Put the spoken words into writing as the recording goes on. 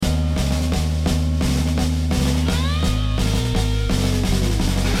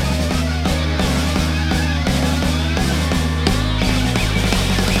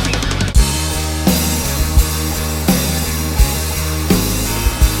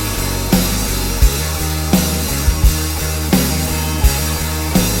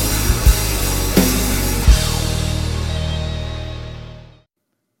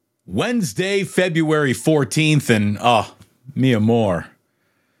Wednesday, February 14th, and mi amor,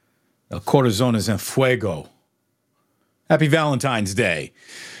 el corazón es en fuego. Happy Valentine's Day.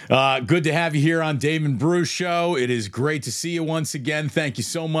 Good to have you here on Dave and Bruce Show. It is great to see you once again. Thank you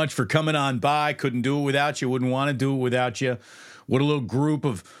so much for coming on by. Couldn't do it without you. Wouldn't want to do it without you. What a little group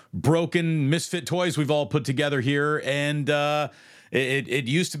of broken misfit toys we've all put together here. And it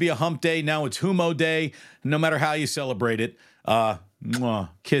used to be a hump day. Now it's Humo Day. No matter how you celebrate it.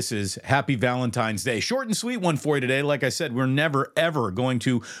 Kisses. Happy Valentine's Day. Short and sweet one for you today. Like I said, we're never, ever going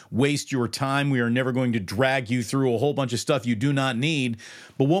to waste your time. We are never going to drag you through a whole bunch of stuff you do not need.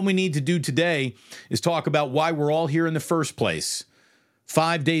 But what we need to do today is talk about why we're all here in the first place.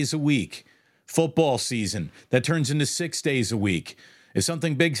 5 days a week. Football season. That turns into 6 days a week. If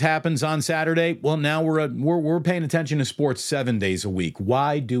something big happens on Saturday, well, now we're paying attention to sports 7 days a week.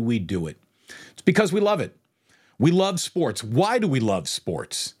 Why do we do it? It's because we love it. We love sports. Why do we love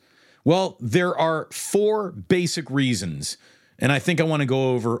sports? Well, there are 4 basic reasons, and I think I want to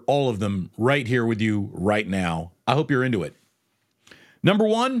go over all of them right here with you right now. I hope you're into it. Number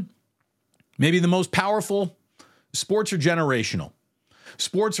 1, maybe the most powerful, sports are generational.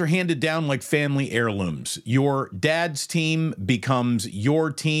 Sports are handed down like family heirlooms. Your dad's team becomes your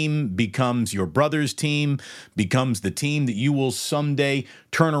brother's team, becomes the team that you will someday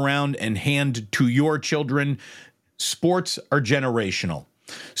turn around and hand to your children. Sports are generational.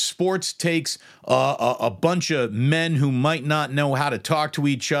 Sports takes a bunch of men who might not know how to talk to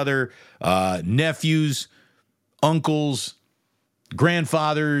each other, nephews, uncles,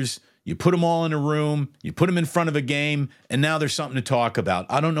 grandfathers. You put them all in a room, you put them in front of a game, and now there's something to talk about.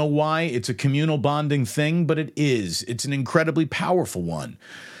 I don't know why it's a communal bonding thing, but it is. It's an incredibly powerful one.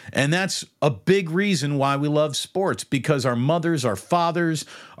 And that's a big reason why we love sports, because our mothers, our fathers,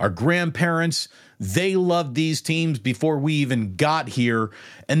 our grandparents, they loved these teams before we even got here,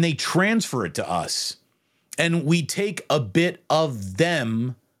 and they transfer it to us. And we take a bit of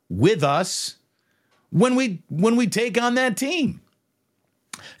them with us when we take on that team.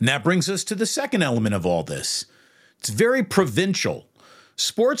 And that brings us to the second element of all this. It's very provincial.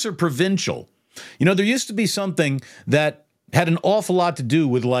 Sports are provincial. You know, there used to be something that had an awful lot to do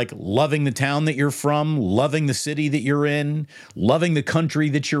with like loving the town that you're from, loving the city that you're in, loving the country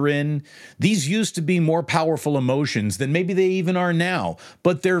that you're in. These used to be more powerful emotions than maybe they even are now,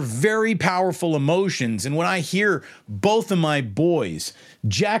 but they're very powerful emotions. And when I hear both of my boys,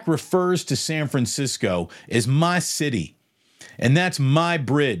 Jack refers to San Francisco as my city. And that's my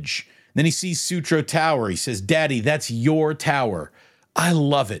bridge. Then he sees Sutro Tower. He says, Daddy, that's your tower. I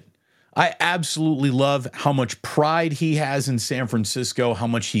love it. I absolutely love how much pride he has in San Francisco, how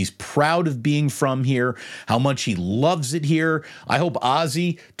much he's proud of being from here, how much he loves it here. I hope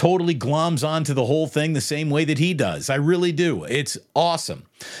Ozzy totally gloms onto the whole thing the same way that he does. I really do. It's awesome.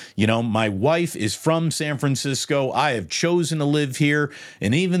 You know, my wife is from San Francisco. I have chosen to live here.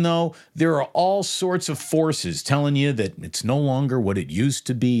 And even though there are all sorts of forces telling you that it's no longer what it used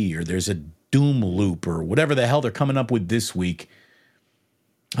to be, or there's a doom loop or whatever the hell they're coming up with this week,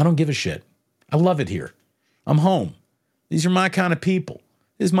 I don't give a shit. I love it here. I'm home. These are my kind of people.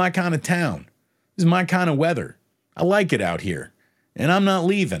 This is my kind of town. This is my kind of weather. I like it out here. And I'm not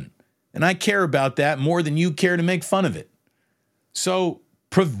leaving. And I care about that more than you care to make fun of it. So,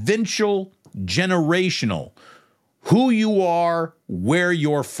 provincial, generational. Who you are, where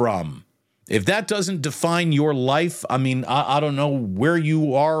you're from. If that doesn't define your life, I mean, I don't know where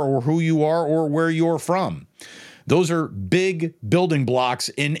you are or who you are or where you're from. Those are big building blocks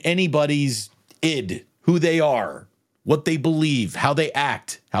in anybody's id, who they are, what they believe, how they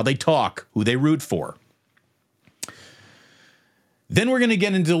act, how they talk, who they root for. Then we're going to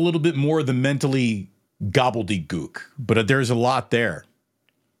get into a little bit more of the mentally gobbledygook, but there's a lot there.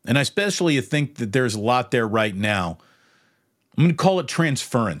 And I especially think that there's a lot there right now. I'm going to call it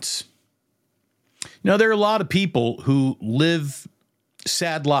transference. You know, there are a lot of people who live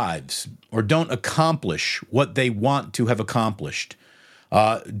sad lives or don't accomplish what they want to have accomplished.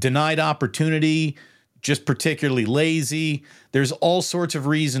 Denied opportunity, just particularly lazy. There's all sorts of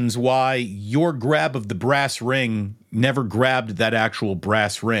reasons why your grab of the brass ring never grabbed that actual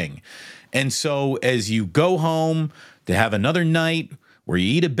brass ring. And so as you go home to have another night where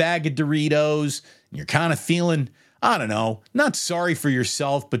you eat a bag of Doritos and you're kind of feeling, I don't know, not sorry for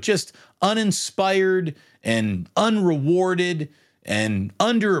yourself, but just uninspired and unrewarded and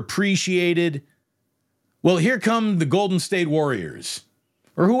underappreciated. Well, here come the Golden State Warriors,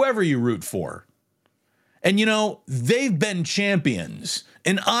 or whoever you root for. And, you know, they've been champions,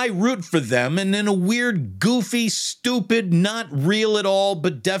 and I root for them, and in a weird, goofy, stupid, not real at all,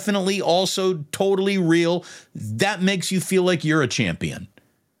 but definitely also totally real, that makes you feel like you're a champion.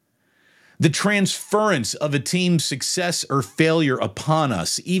 The transference of a team's success or failure upon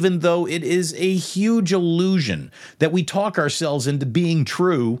us, even though it is a huge illusion that we talk ourselves into being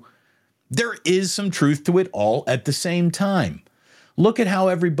true, there is some truth to it all at the same time. Look at how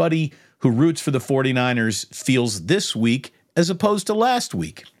everybody who roots for the 49ers feels this week as opposed to last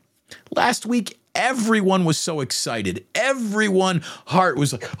week. Last week, everyone was so excited. Everyone's heart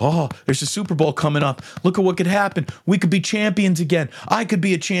was like, oh, there's a Super Bowl coming up. Look at what could happen. We could be champions again. I could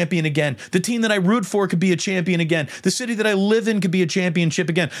be a champion again. The team that I root for could be a champion again. The city that I live in could be a championship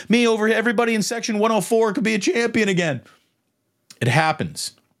again. Me over everybody in section 104 could be a champion again. It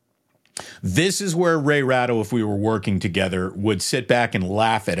happens. This is where Ray Ratto, if we were working together, would sit back and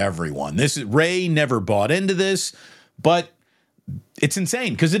laugh at everyone. Ray never bought into this, but it's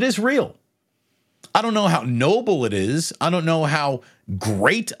insane because it is real. I don't know how noble it is. I don't know how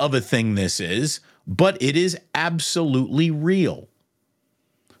great of a thing this is, but it is absolutely real.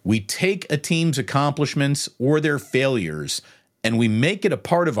 We take a team's accomplishments or their failures and we make it a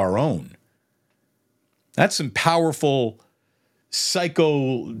part of our own. That's some powerful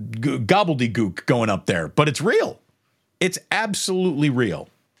psycho gobbledygook going up there, but it's real. It's absolutely real.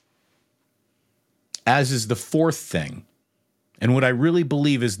 As is the fourth thing. And what I really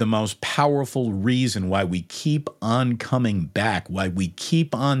believe is the most powerful reason why we keep on coming back, why we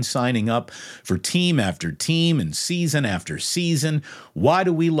keep on signing up for team after team and season after season. Why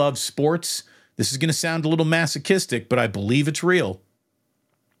do we love sports? This is going to sound a little masochistic, but I believe it's real.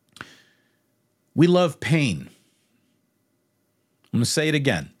 We love pain. I'm going to say it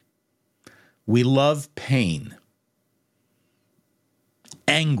again. We love pain,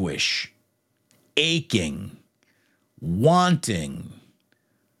 anguish, aching, wanting,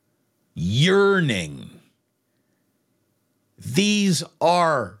 yearning. These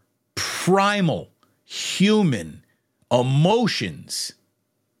are primal human emotions.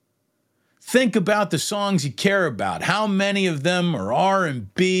 Think about the songs you care about. How many of them are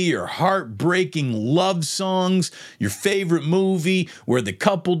R&B or heartbreaking love songs? Your favorite movie where the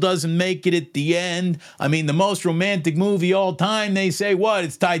couple doesn't make it at the end. I mean, the most romantic movie all time, they say, what?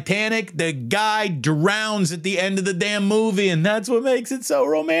 It's Titanic. The guy drowns at the end of the damn movie, and that's what makes it so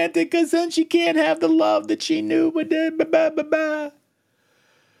romantic, because then she can't have the love that she knew.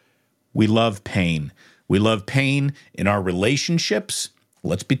 We love pain. We love pain in our relationships.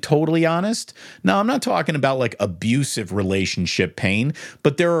 Let's be totally honest. Now, I'm not talking about like abusive relationship pain,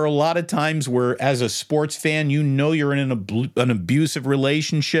 but there are a lot of times where as a sports fan, you know you're in an abusive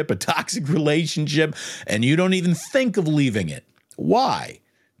relationship, a toxic relationship, and you don't even think of leaving it. Why?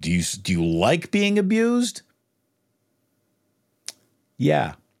 Do you like being abused?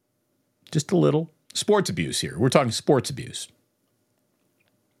 Yeah, just a little. Sports abuse here. We're talking sports abuse.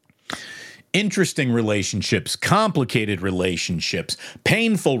 Interesting relationships, complicated relationships,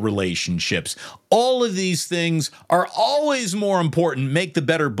 painful relationships. All of these things are always more important, make the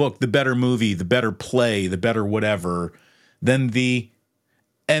better book, the better movie, the better play, the better whatever, than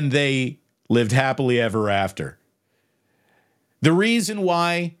and they lived happily ever after. The reason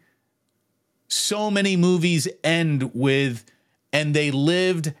why so many movies end with and they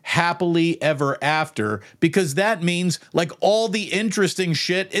lived happily ever after, because that means like all the interesting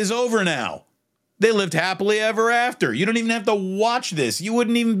shit is over now. They lived happily ever after. You don't even have to watch this. You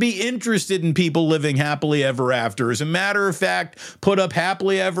wouldn't even be interested in people living happily ever after. As a matter of fact, put up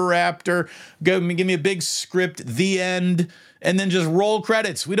happily ever after, give me a big script, the end, and then just roll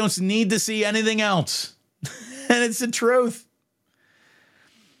credits. We don't need to see anything else. And it's the truth.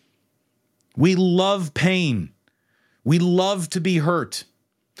 We love pain. We love to be hurt.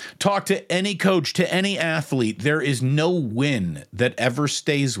 Talk to any coach, to any athlete. There is no win that ever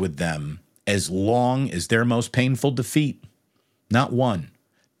stays with them as long as their most painful defeat. Not one.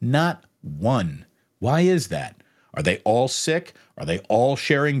 Not one. Why is that? Are they all sick? Are they all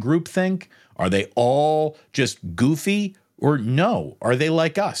sharing groupthink? Are they all just goofy? Or no, are they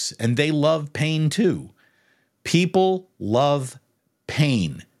like us and they love pain too? People love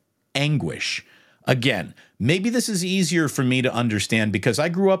pain, anguish. Again, maybe this is easier for me to understand because I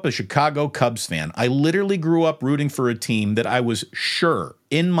grew up a Chicago Cubs fan. I literally grew up rooting for a team that I was sure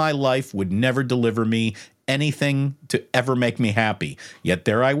in my life would never deliver me anything to ever make me happy. Yet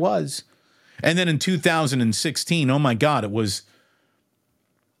there I was. And then in 2016, oh my God, it was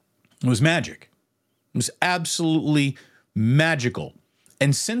magic. It was absolutely magical.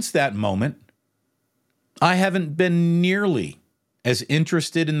 And since that moment, I haven't been nearly as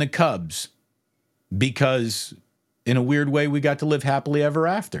interested in the Cubs because in a weird way, we got to live happily ever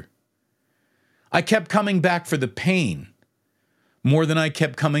after. I kept coming back for the pain more than I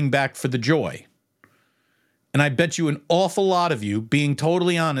kept coming back for the joy. And I bet you an awful lot of you, being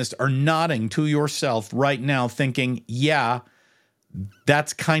totally honest, are nodding to yourself right now thinking, yeah,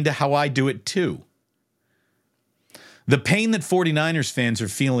 that's kind of how I do it too. The pain that 49ers fans are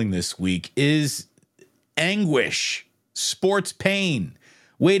feeling this week is anguish, sports pain,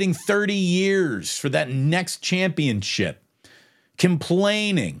 waiting 30 years for that next championship,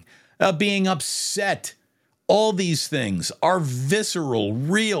 complaining, being upset. All these things are visceral,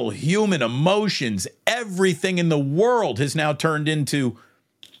 real human emotions. Everything in the world has now turned into,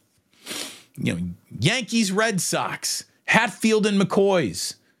 Yankees, Red Sox, Hatfield and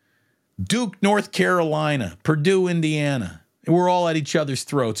McCoys, Duke, North Carolina, Purdue, Indiana. We're all at each other's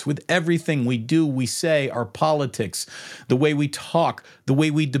throats with everything we do, we say, our politics, the way we talk, the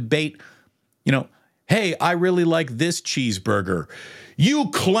way we debate. Hey, I really like this cheeseburger.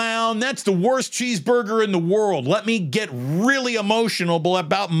 You clown, that's the worst cheeseburger in the world. Let me get really emotional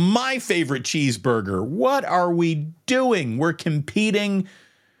about my favorite cheeseburger. What are we doing? We're competing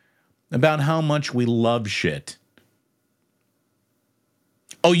about how much we love shit.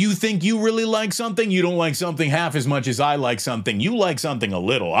 Oh, you think you really like something? You don't like something half as much as I like something. You like something a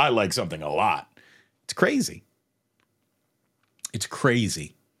little. I like something a lot. It's crazy. It's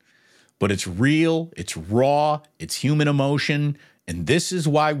crazy. But it's real. It's raw. It's human emotion. And this is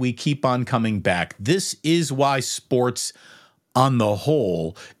why we keep on coming back. This is why sports on the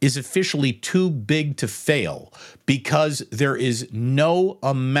whole is officially too big to fail, because there is no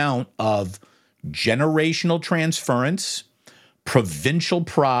amount of generational transference, provincial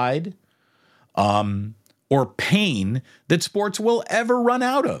pride, or pain that sports will ever run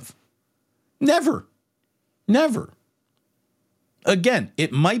out of. Never. Never. Again,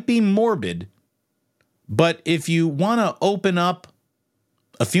 it might be morbid, but if you want to open up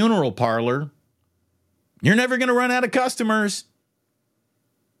a funeral parlor, you're never going to run out of customers.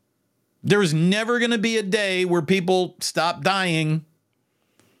 There's never going to be a day where people stop dying.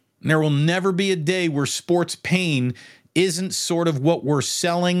 There will never be a day where sports pain isn't sort of what we're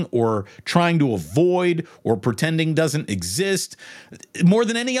selling or trying to avoid or pretending doesn't exist more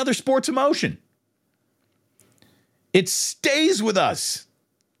than any other sports emotion. It stays with us.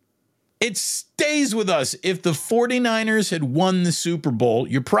 It stays with us. If the 49ers had won the Super Bowl,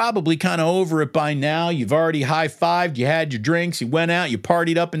 you're probably kind of over it by now. You've already high-fived. You had your drinks. You went out. You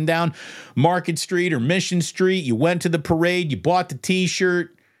partied up and down Market Street or Mission Street. You went to the parade. You bought the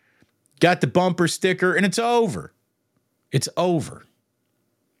T-shirt, got the bumper sticker, and it's over. It's over.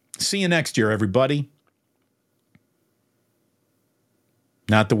 See you next year, everybody.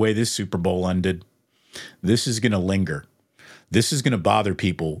 Not the way this Super Bowl ended. This is going to linger. This is going to bother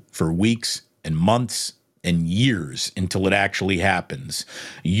people for weeks and months and years until it actually happens.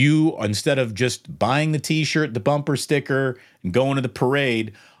 You, instead of just buying the T-shirt, the bumper sticker, and going to the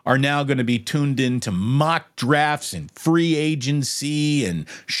parade, are now going to be tuned into mock drafts and free agency and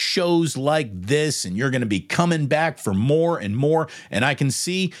shows like this, and you're going to be coming back for more and more. And I can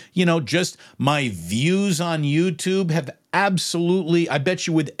see, just my views on YouTube have absolutely, I bet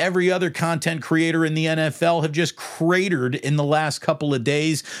you with every other content creator in the NFL, have just cratered in the last couple of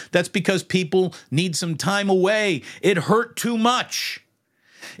days. That's because people need some time away. It hurt too much.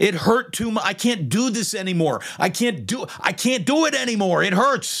 It hurt too much. I can't do this anymore. I can't do it anymore. It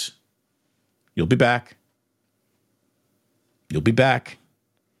hurts. You'll be back. You'll be back.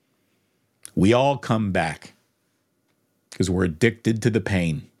 We all come back because we're addicted to the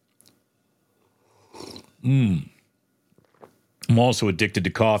pain. I'm also addicted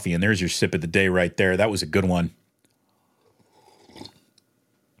to coffee, and there's your sip of the day right there. That was a good one.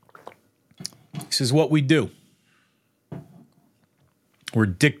 This is what we do. We're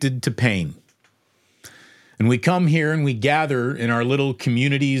addicted to pain. And we come here and we gather in our little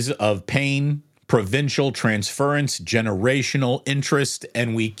communities of pain, provincial transference, generational interest,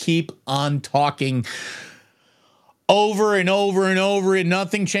 and we keep on talking over and over and over, and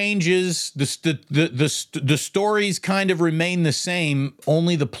nothing changes. The stories kind of remain the same.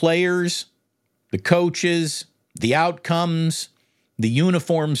 Only the players, the coaches, the outcomes, the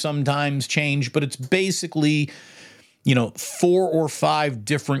uniforms sometimes change, but it's basically 4 or 5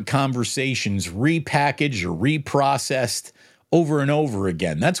 different conversations repackaged or reprocessed over and over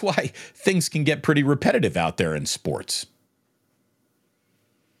again. That's why things can get pretty repetitive out there in sports.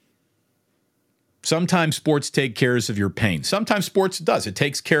 Sometimes sports take care of your pain. Sometimes sports does. It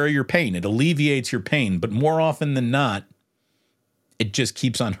takes care of your pain. It alleviates your pain. But more often than not, it just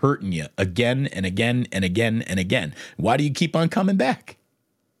keeps on hurting you again and again and again and again. Why do you keep on coming back?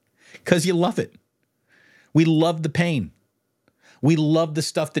 Because you love it. We love the pain. We love the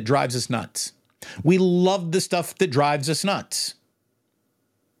stuff that drives us nuts. We love the stuff that drives us nuts.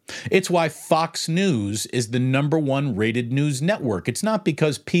 It's why Fox News is the #1 rated news network. It's not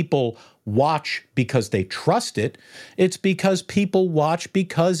because people watch because they trust it. It's because people watch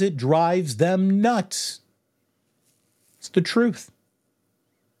because it drives them nuts. It's the truth.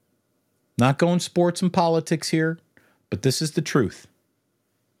 Not going sports and politics here, but this is the truth.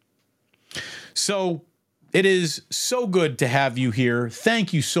 So it is so good to have you here.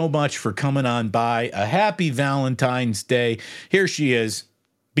 Thank you so much for coming on by. A happy Valentine's Day. Here she is.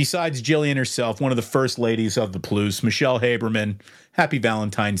 Besides Jillian herself, one of the first ladies of the Palouse, Michelle Haberman. Happy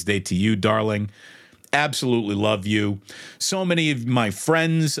Valentine's Day to you, darling. Absolutely love you. So many of my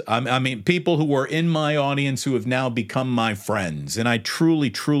friends, I mean, people who are in my audience who have now become my friends. And I truly,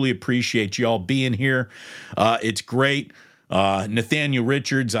 truly appreciate you all being here. It's great. Nathaniel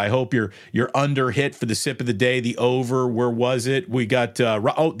Richards, I hope you're under hit for the sip of the day, the over. Where was it? We got,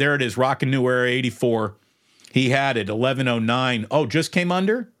 there it is, Rockin' New Era 84. He had it, 1109. Oh, just came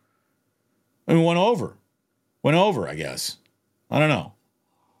under? I mean, went over. Went over, I guess. I don't know.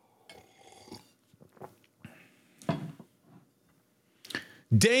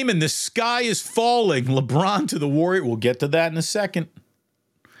 Damon, the sky is falling. LeBron to the Warriors. We'll get to that in a second.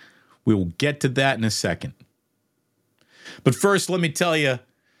 We will get to that in a second. But first, let me tell you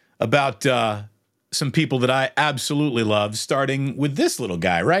about some people that I absolutely love, starting with this little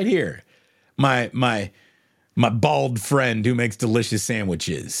guy right here. My bald friend who makes delicious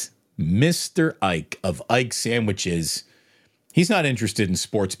sandwiches, Mr. Ike of Ike Sandwiches. He's not interested in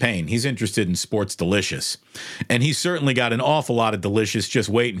sports pain. He's interested in sports delicious. And he's certainly got an awful lot of delicious just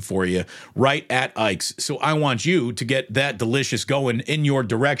waiting for you right at Ike's. So I want you to get that delicious going in your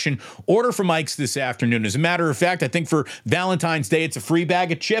direction. Order from Ike's this afternoon. As a matter of fact, I think for Valentine's Day, it's a free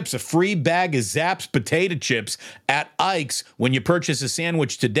bag of chips, a free bag of Zapp's potato chips at Ike's. When you purchase a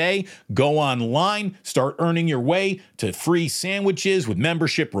sandwich today, go online, start earning your way to free sandwiches with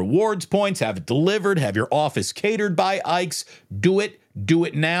membership rewards points, have it delivered, have your office catered by Ike's. Do it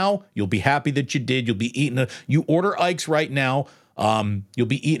now. You'll be happy that you did. You'll be eating you order Ike's right now. You'll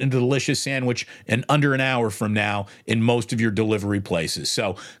be eating a delicious sandwich in under an hour from now in most of your delivery places.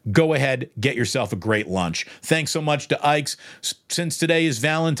 So go ahead, get yourself a great lunch. Thanks so much to Ike's. Since today is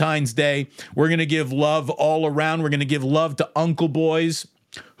Valentine's Day, we're going to give love all around. We're going to give love to Uncle Boys,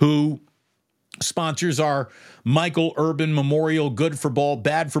 who sponsors our Michael Urban Memorial Good for Ball,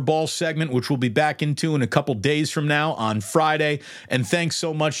 Bad for Ball segment, which we'll be back into in a couple days from now on Friday. And thanks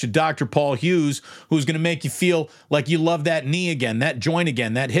so much to Dr. Paul Hughes, who's going to make you feel like you love that knee again, that joint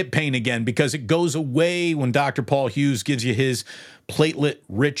again, that hip pain again, because it goes away when Dr. Paul Hughes gives you his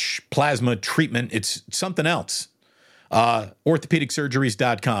platelet-rich plasma treatment. It's something else.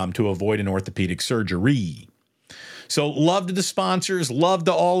 Orthopedicsurgeries.com to avoid an orthopedic surgery. So love to the sponsors, love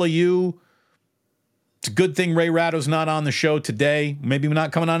to all of you. It's a good thing Ray Ratto's not on the show today. Maybe we're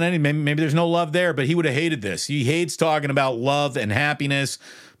not coming on any. Maybe there's no love there, but he would have hated this. He hates talking about love and happiness,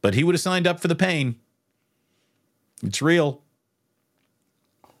 but he would have signed up for the pain. It's real.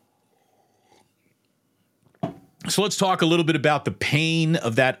 So let's talk a little bit about the pain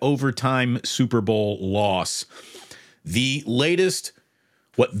of that overtime Super Bowl loss. The latest,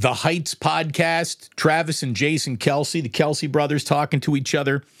 The Heights podcast, Travis and Jason Kelce, the Kelce brothers talking to each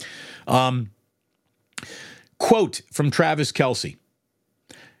other. Quote from Travis Kelce: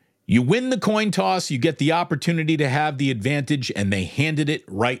 "You win the coin toss, you get the opportunity to have the advantage, and they handed it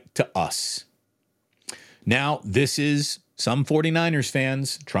right to us." Now, this is some 49ers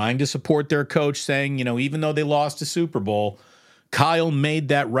fans trying to support their coach, saying, even though they lost the Super Bowl, Kyle made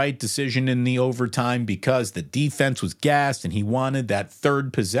that right decision in the overtime because the defense was gassed and he wanted that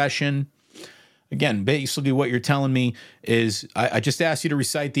third possession. Again, basically what you're telling me is I just asked you to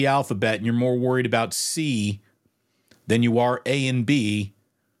recite the alphabet and you're more worried about C than you are A and B.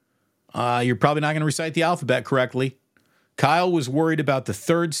 You're probably not going to recite the alphabet correctly. Kyle was worried about the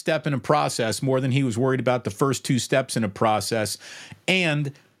third step in a process more than he was worried about the first two steps in a process.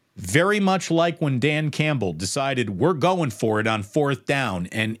 And very much like when Dan Campbell decided we're going for it on fourth down,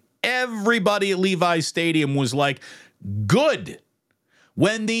 and everybody at Levi's Stadium was like, good.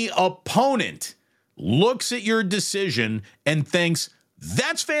 When the opponent looks at your decision and thinks,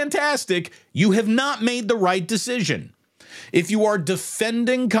 that's fantastic, you have not made the right decision. If you are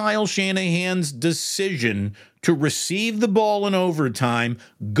defending Kyle Shanahan's decision to receive the ball in overtime,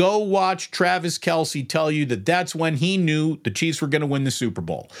 go watch Travis Kelce tell you that that's when he knew the Chiefs were going to win the Super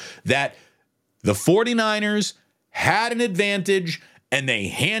Bowl. That the 49ers had an advantage and they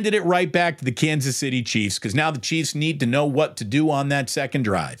handed it right back to the Kansas City Chiefs because now the Chiefs need to know what to do on that second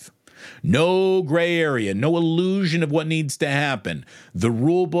drive. No gray area, no illusion of what needs to happen. The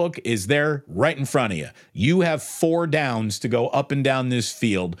rule book is there right in front of you. You have 4 downs to go up and down this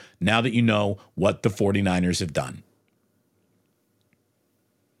field now that you know what the 49ers have done.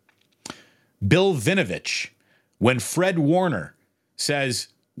 Bill Vinovich, when Fred Warner says,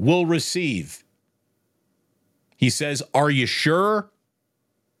 "We'll receive," he says, "Are you sure?"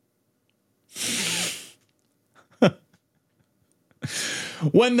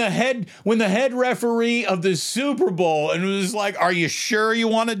 When the head referee of the Super Bowl and was like, "Are you sure you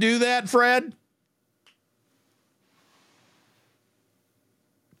want to do that, Fred?"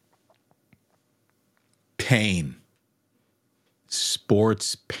 Pain.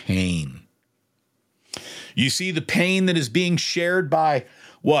 Sports pain. You see the pain that is being shared by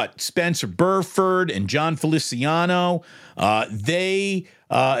what? Spencer Burford and John Feliciano.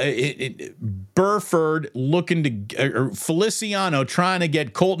 Burford looking to, or Feliciano trying to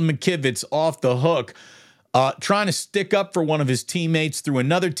get Colton McKivitz off the hook, trying to stick up for one of his teammates, threw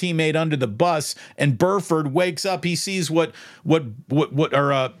another teammate under the bus, and Burford wakes up. He sees what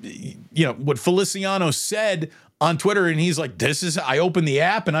Feliciano said on Twitter, and he's like, I open the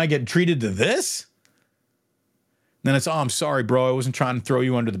app and I get treated to this? Then it's, "Oh, I'm sorry, bro. I wasn't trying to throw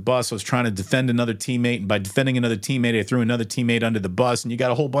you under the bus. I was trying to defend another teammate. And by defending another teammate, I threw another teammate under the bus." And you got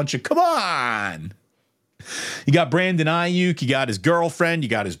a whole bunch of, come on. You got Brandon Ayuk. You got his girlfriend. You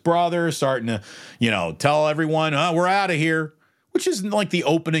got his brother starting to, tell everyone, "Oh, we're out of here," which isn't like the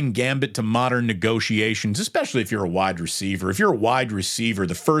opening gambit to modern negotiations, especially if you're a wide receiver. If you're a wide receiver,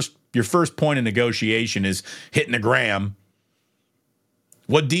 your first point of negotiation is hitting the gram.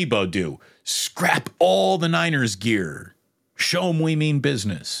 What'd Debo do? Scrap all the Niners gear. Show them we mean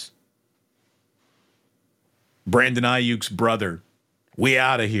business. Brandon Ayuk's brother. We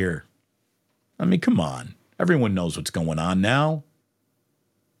out of here. I mean, come on. Everyone knows what's going on now.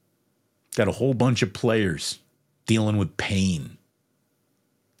 Got a whole bunch of players dealing with pain.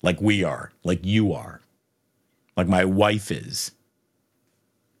 Like we are. Like you are. Like my wife is.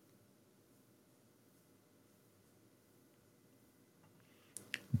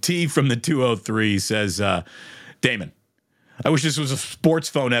 T from the 203 says, "Damon, I wish this was a sports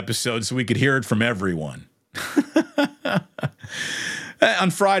phone episode so we could hear it from everyone." On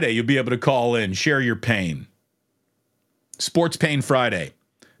Friday, you'll be able to call in, share your pain. Sports Pain Friday.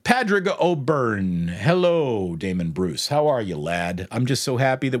 Padraig O'Byrne. Hello, Damon Bruce. How are you, lad? I'm just so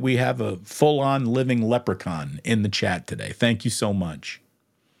happy that we have a full-on living leprechaun in the chat today. Thank you so much.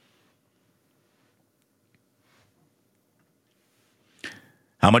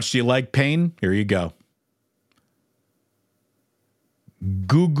 How much do you like pain? Here you go.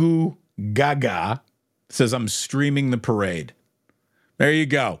 Goo Gaga says, "I'm streaming the parade." There you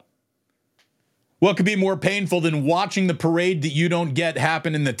go. What could be more painful than watching the parade that you don't get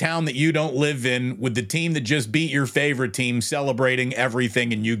happen in the town that you don't live in with the team that just beat your favorite team celebrating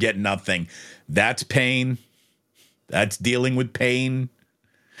everything and you get nothing? That's pain. That's dealing with pain.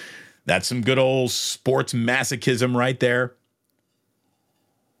 That's some good old sports masochism right there.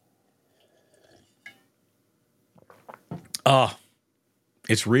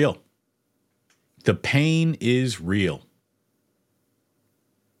 It's real. The pain is real.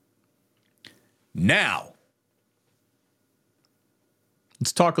 Now,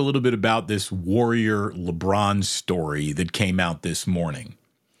 let's talk a little bit about this Warrior LeBron story that came out this morning.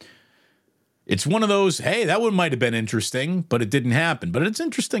 It's one of those, hey, that one might have been interesting, but it didn't happen. But it's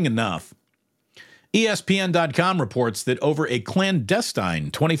interesting enough. ESPN.com reports that over a clandestine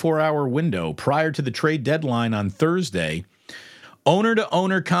 24-hour window prior to the trade deadline on Thursday,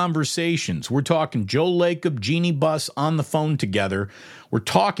 owner-to-owner conversations. We're talking Joe Lacob, Jeannie Buss on the phone together. We're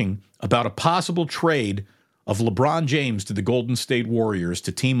talking about a possible trade of LeBron James to the Golden State Warriors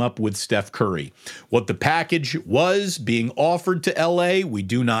to team up with Steph Curry. What the package was being offered to LA, we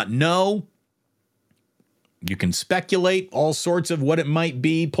do not know. You can speculate all sorts of what it might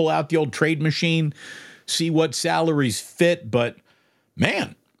be, pull out the old trade machine, see what salaries fit, but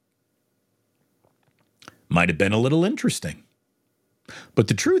man, might have been a little interesting. But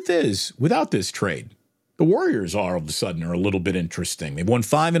the truth is, without this trade, the Warriors all of a sudden are a little bit interesting. They've won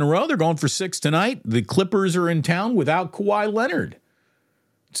 5 in a row. They're going for 6 tonight. The Clippers are in town without Kawhi Leonard.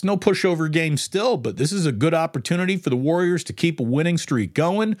 It's no pushover game still, but this is a good opportunity for the Warriors to keep a winning streak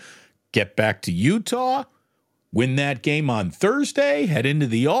going, get back to Utah, win that game on Thursday, head into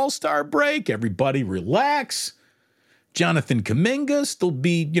the All-Star break, everybody relax. Jonathan Kuminga still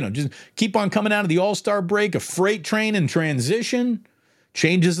be, just keep on coming out of the All-Star break, a freight train in transition.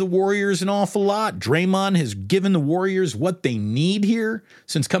 Changes the Warriors an awful lot. Draymond has given the Warriors what they need here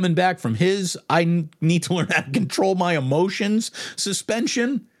since coming back from his I need to learn how to control my emotions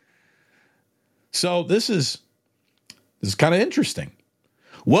suspension. So this is kind of interesting.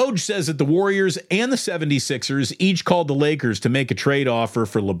 Woj says that the Warriors and the 76ers each called the Lakers to make a trade offer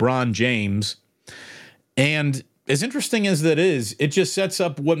for LeBron James. And as interesting as that is, it just sets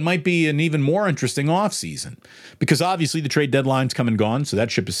up what might be an even more interesting offseason. Because obviously the trade deadline's come and gone, so that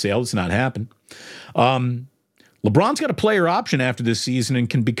ship has sailed. It's not happened. LeBron's got a player option after this season and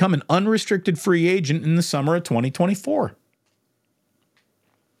can become an unrestricted free agent in the summer of 2024.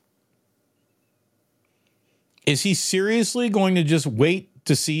 Is he seriously going to just wait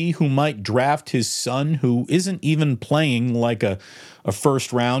to see who might draft his son, who isn't even playing like a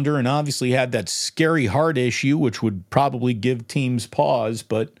first rounder and obviously had that scary heart issue, which would probably give teams pause?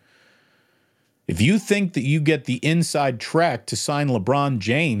 But if you think that you get the inside track to sign LeBron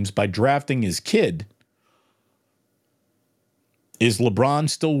James by drafting his kid, is LeBron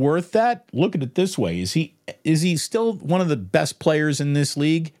still worth that? Look at it this way. Is he still one of the best players in this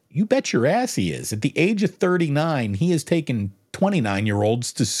league? You bet your ass he is. At the age of 39, he has taken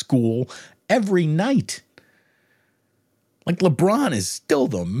 29-year-olds to school every night. Like, LeBron is still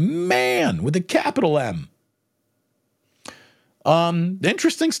the man with a capital M.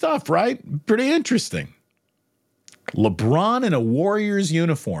 Interesting stuff, right? Pretty interesting. LeBron in a Warriors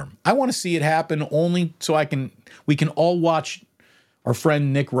uniform. I want to see it happen only so we can all watch our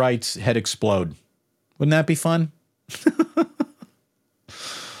friend Nick Wright's head explode. Wouldn't that be fun?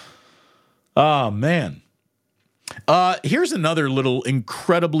 Oh, man. Here's another little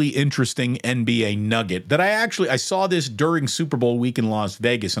incredibly interesting NBA nugget that I saw this during Super Bowl week in Las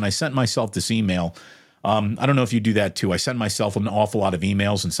Vegas, and I sent myself this email. I don't know if you do that too. I send myself an awful lot of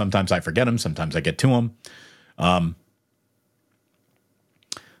emails, and sometimes I forget them, sometimes I get to them.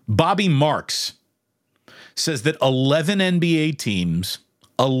 Bobby Marks says that 11 NBA teams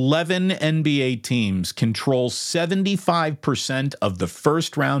control 75% of the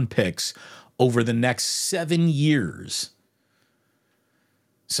first round picks over the next 7 years.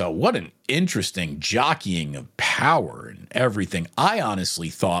 So what an interesting jockeying of power and everything. I honestly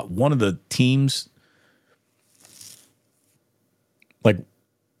thought one of the teams,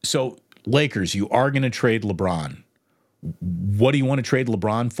 Lakers, you are going to trade LeBron. What do you want to trade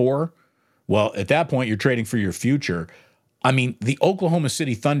LeBron for? Well, at that point, you're trading for your future. I mean, the Oklahoma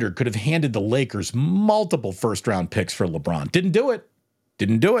City Thunder could have handed the Lakers multiple first-round picks for LeBron. Didn't do it.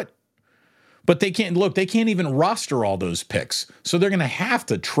 But they can't even roster all those picks. So they're going to have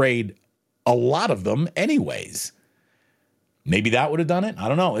to trade a lot of them anyways. Maybe that would have done it. I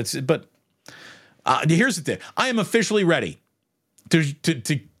don't know. Here's the thing. I am officially ready to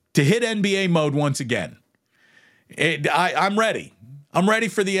hit NBA mode once again. I'm ready. I'm ready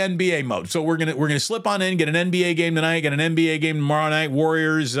for the NBA mode. So we're gonna slip on in, get an NBA game tonight, get an NBA game tomorrow night.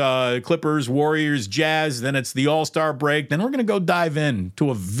 Warriors, Clippers, Warriors, Jazz. Then it's the All-Star break. Then we're gonna go dive in to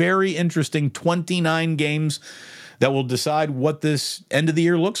a very interesting 29 games that will decide what this end of the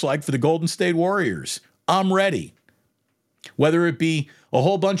year looks like for the Golden State Warriors. I'm ready. Whether it be a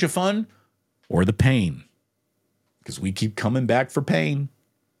whole bunch of fun or the pain, because we keep coming back for pain.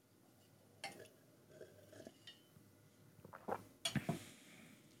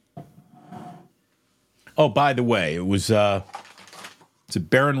 Oh, by the way, it was it's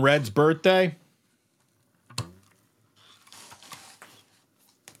Baron Red's birthday.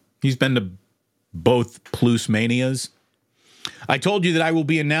 He's been to both Plus Manias. I told you that I will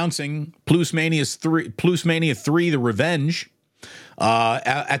be announcing Plus Mania 3, The Revenge,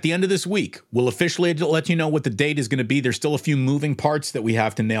 at the end of this week. We'll officially let you know what the date is going to be. There's still a few moving parts that we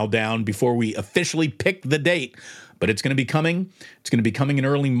have to nail down before we officially pick the date. But it's going to be coming. It's going to be coming in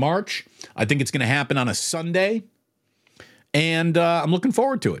early March. I think it's going to happen on a Sunday. And I'm looking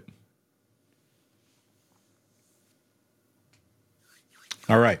forward to it.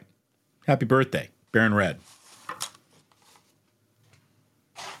 All right. Happy birthday, Baron Red.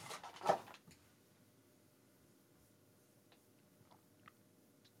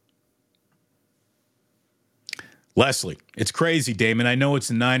 Leslie, it's crazy, Damon. I know it's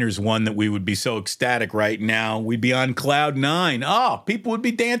the Niners one that we would be so ecstatic right now. We'd be on cloud nine. Oh, people would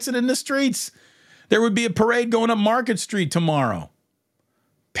be dancing in the streets. There would be a parade going up Market Street tomorrow.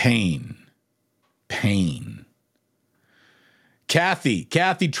 Pain. Kathy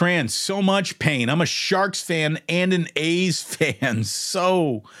Tran, so much pain. I'm a Sharks fan and an A's fan.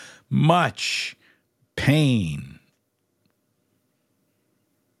 So much pain.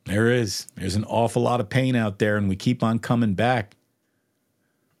 There's an awful lot of pain out there, and we keep on coming back.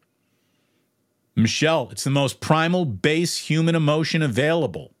 Michelle, it's the most primal, base human emotion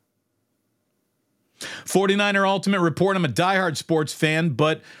available. 49er Ultimate Report. I'm a diehard sports fan,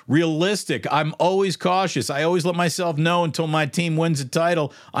 but realistic. I'm always cautious. I always let myself know until my team wins a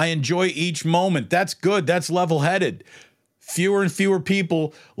title. I enjoy each moment. That's good. That's level-headed. Fewer and fewer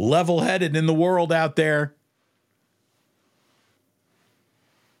people level-headed in the world out there.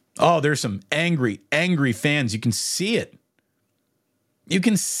 Oh, there's some angry, angry fans. You can see it. You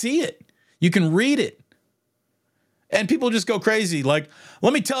can see it. You can read it. And people just go crazy. Like,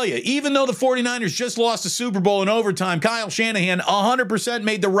 let me tell you, even though the 49ers just lost the Super Bowl in overtime, Kyle Shanahan 100%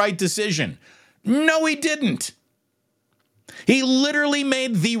 made the right decision. No, he didn't. He literally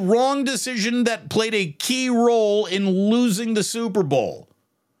made the wrong decision that played a key role in losing the Super Bowl.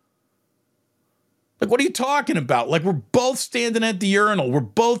 Like, what are you talking about? Like, we're both standing at the urinal. We're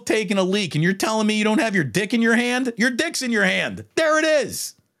both taking a leak, and you're telling me you don't have your dick in your hand? Your dick's in your hand. There it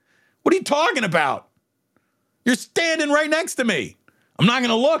is. What are you talking about? You're standing right next to me. I'm not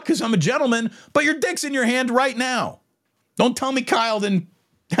going to look because I'm a gentleman, but your dick's in your hand right now. Don't tell me Kyle didn't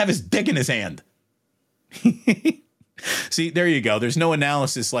have his dick in his hand. See, there you go. There's no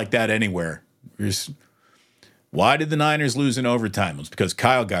analysis like that anywhere. Why did the Niners lose in overtime? It's because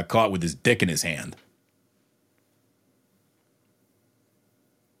Kyle got caught with his dick in his hand.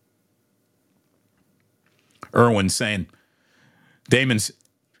 Irwin saying, Damon's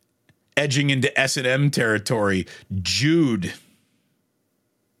edging into S&M territory. Jude,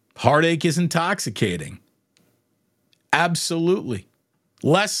 heartache is intoxicating. Absolutely.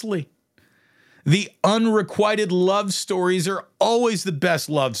 Leslie, the unrequited love stories are always the best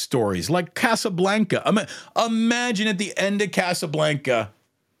love stories, like Casablanca. Imagine at the end of Casablanca,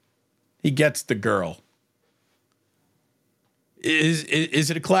 he gets the girl. Is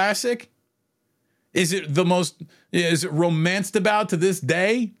it a classic? Is it romanced about to this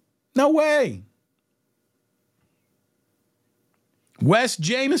day? No way. Wes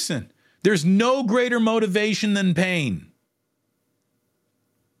Jameson, there's no greater motivation than pain.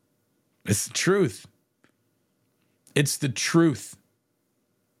 It's the truth. It's the truth.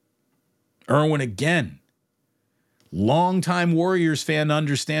 Irwin again. Longtime Warriors fan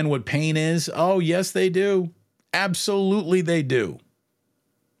understand what pain is. Oh, yes, they do. Absolutely, they do.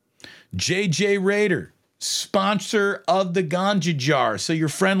 JJ Raider, sponsor of the Ganja Jar, so your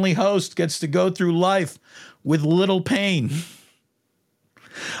friendly host gets to go through life with little pain.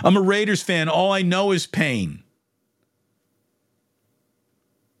 I'm a Raiders fan. All I know is pain.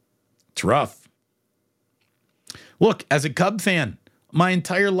 It's rough. Look, as a Cub fan, my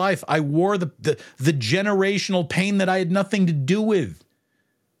entire life, I wore the generational pain that I had nothing to do with.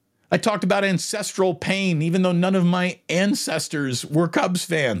 I talked about ancestral pain, even though none of my ancestors were Cubs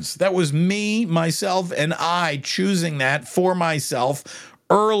fans. That was me, myself, and I choosing that for myself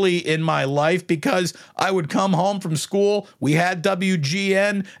early in my life because I would come home from school. We had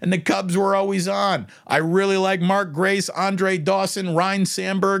WGN, and the Cubs were always on. I really like Mark Grace, Andre Dawson, Ryne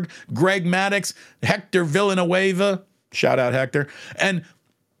Sandberg, Greg Maddux, Hector Villanueva. Shout out, Hector. And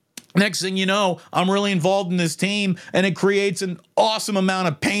next thing you know, I'm really involved in this team, and it creates an awesome amount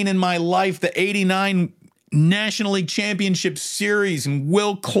of pain in my life. The 89 National League Championship Series, and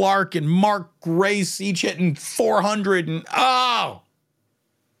Will Clark and Mark Grace each hitting 400, and oh,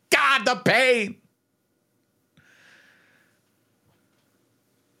 God, the pain.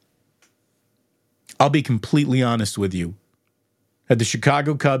 I'll be completely honest with you. Had the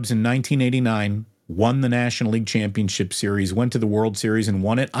Chicago Cubs in 1989 won the National League Championship Series, went to the World Series and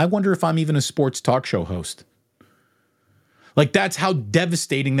won it, I wonder if I'm even a sports talk show host. Like, that's how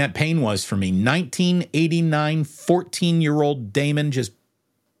devastating that pain was for me. 1989, 14-year-old Damon just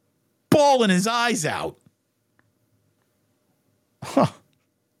bawling his eyes out. Huh.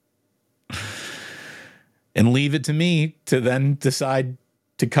 And leave it to me to then decide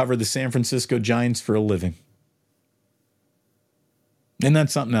to cover the San Francisco Giants for a living. And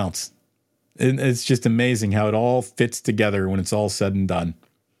that's something else. It's just amazing how it all fits together when it's all said and done.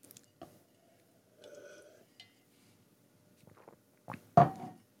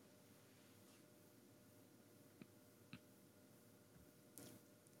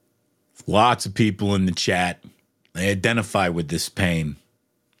 Lots of people in the chat, they identify with this pain.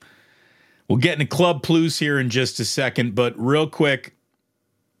 We'll get into Club Plus here in just a second, but real quick,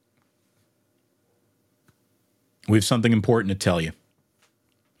 we have something important to tell you.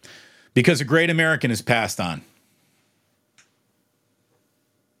 Because a great American has passed on.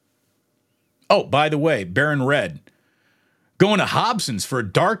 Oh, by the way, Baron Red, going to Hobson's for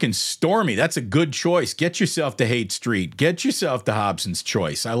a dark and stormy. That's a good choice. Get yourself to Haight Street. Get yourself to Hobson's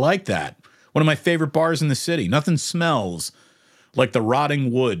Choice. I like that. One of my favorite bars in the city. Nothing smells like the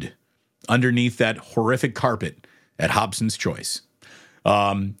rotting wood underneath that horrific carpet at Hobson's Choice.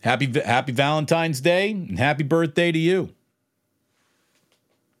 Happy Valentine's Day and happy birthday to you.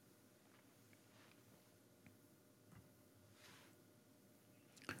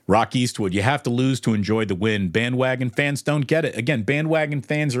 Rock Eastwood, you have to lose to enjoy the win. Bandwagon fans don't get it. Again, bandwagon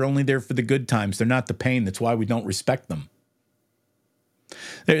fans are only there for the good times. They're not the pain. That's why we don't respect them.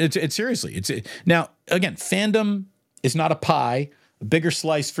 It's seriously. Now, again, fandom is not a pie. A bigger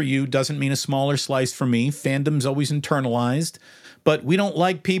slice for you doesn't mean a smaller slice for me. Fandom's always internalized. But we don't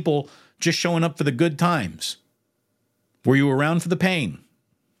like people just showing up for the good times. Were you around for the pain?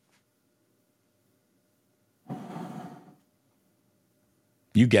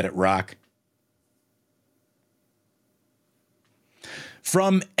 You get it, Rock.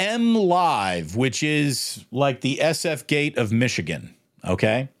 From M Live, which is like the SF Gate of Michigan,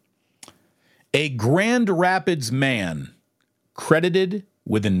 okay? A Grand Rapids man credited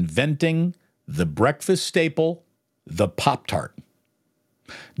with inventing the breakfast staple, the Pop-Tart,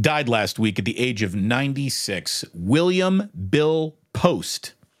 died last week at the age of 96. William Bill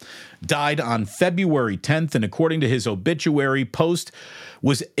Post died on February 10th, and according to his obituary, Post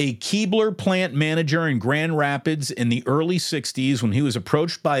was a Keebler plant manager in Grand Rapids in the early 60s when he was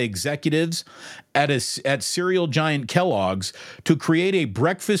approached by executives at cereal giant Kellogg's to create a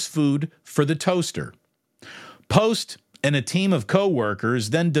breakfast food for the toaster. Post and a team of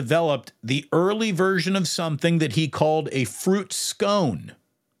co-workers then developed the early version of something that he called a fruit scone.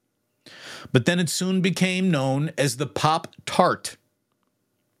 But then it soon became known as the Pop-Tart.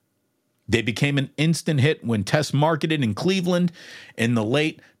 They became an instant hit when test marketed in Cleveland in the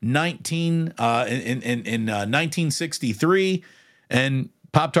late 1963, and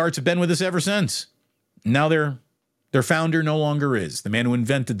Pop-Tarts have been with us ever since. Now their founder no longer is. The man who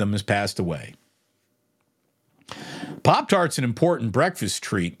invented them has passed away. Pop-Tart's an important breakfast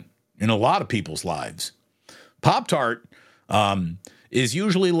treat in a lot of people's lives. Pop-Tart is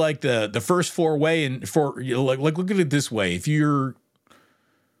usually like the first foray, and like look at it this way: if you're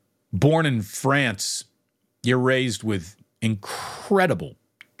born in France, you're raised with incredible,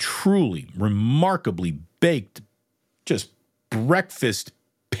 truly remarkably baked, just breakfast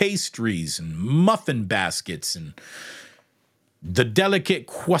pastries and muffin baskets and the delicate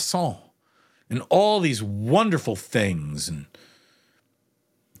croissant and all these wonderful things. And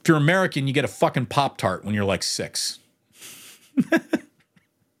if you're American, you get a fucking Pop-Tart when you're like 6.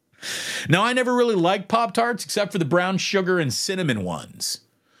 Now, I never really liked Pop-Tarts except for the brown sugar and cinnamon ones,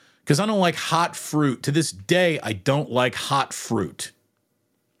 because I don't like hot fruit. To this day, I don't like hot fruit.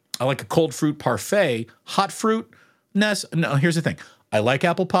 I like a cold fruit parfait. Hot fruit? No, here's the thing. I like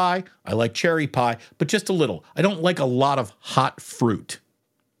apple pie. I like cherry pie, but just a little. I don't like a lot of hot fruit.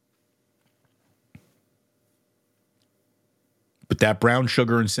 But that brown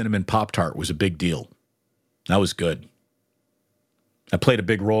sugar and cinnamon Pop-Tart was a big deal. That was good. That played a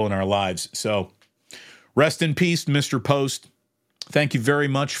big role in our lives. So rest in peace, Mr. Post. Thank you very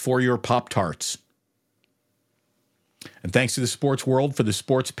much for your Pop-Tarts. And thanks to the sports world for the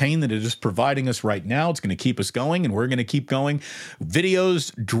sports pain that it is providing us right now. It's going to keep us going, and we're going to keep going.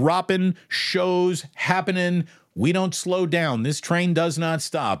 Videos dropping, shows happening. We don't slow down. This train does not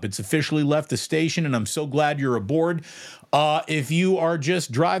stop. It's officially left the station, and I'm so glad you're aboard. If you are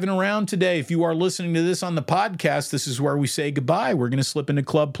just driving around today, if you are listening to this on the podcast, this is where we say goodbye. We're going to slip into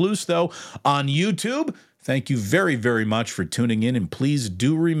Club Plus, though, on YouTube. Thank you very, very much for tuning in, and please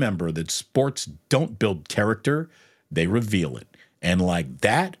do remember that sports don't build character, they reveal it. And like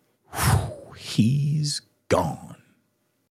that, he's gone.